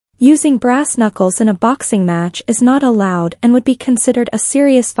Using brass knuckles in a boxing match is not allowed and would be considered a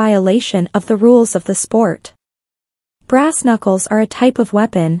serious violation of the rules of the sport. Brass knuckles are a type of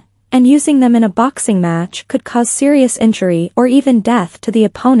weapon, and using them in a boxing match could cause serious injury or even death to the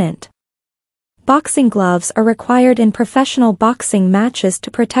opponent. Boxing gloves are required in professional boxing matches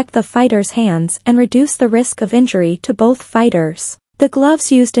to protect the fighter's hands and reduce the risk of injury to both fighters. The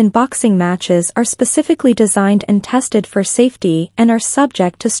gloves used in boxing matches are specifically designed and tested for safety and are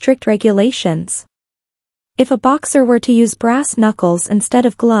subject to strict regulations. If a boxer were to use brass knuckles instead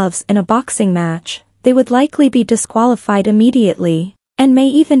of gloves in a boxing match, they would likely be disqualified immediately, and may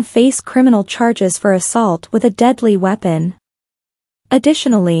even face criminal charges for assault with a deadly weapon.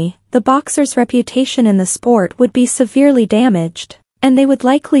 Additionally, the boxer's reputation in the sport would be severely damaged, and they would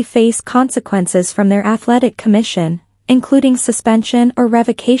likely face consequences from their athletic commission, including suspension or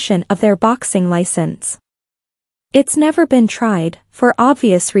revocation of their boxing license. It's never been tried, for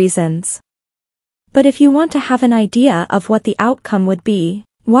obvious reasons. But if you want to have an idea of what the outcome would be,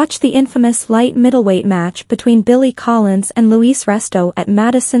 watch the infamous light middleweight match between Billy Collins and Luis Resto at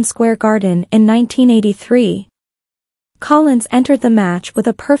Madison Square Garden in 1983. Collins entered the match with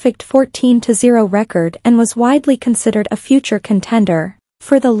a perfect 14-0 record and was widely considered a future contender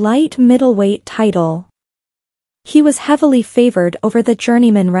for the light middleweight title. He was heavily favored over the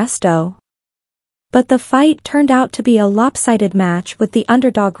journeyman Resto. But the fight turned out to be a lopsided match with the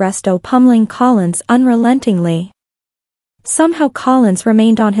underdog Resto pummeling Collins unrelentingly. Somehow Collins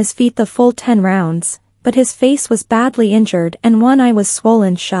remained on his feet the full 10 rounds, but his face was badly injured and one eye was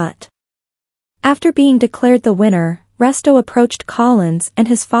swollen shut. After being declared the winner, Resto approached Collins and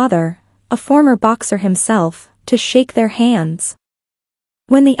his father, a former boxer himself, to shake their hands.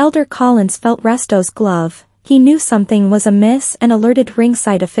 When the elder Collins felt Resto's glove, he knew something was amiss and alerted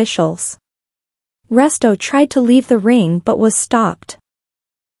ringside officials. Resto tried to leave the ring but was stopped.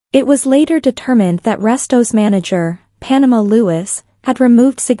 It was later determined that Resto's manager, Panama Lewis, had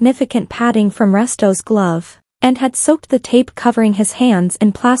removed significant padding from Resto's glove, and had soaked the tape covering his hands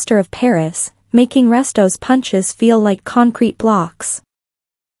in plaster of Paris, making Resto's punches feel like concrete blocks.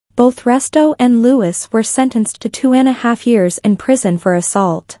 Both Resto and Lewis were sentenced to 2.5 years in prison for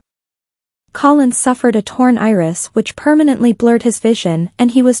assault. Collins suffered a torn iris which permanently blurred his vision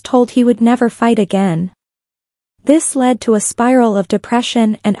and he was told he would never fight again. This led to a spiral of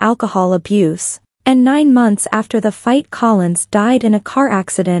depression and alcohol abuse, and 9 months after the fight Collins died in a car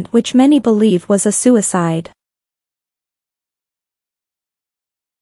accident which many believe was a suicide.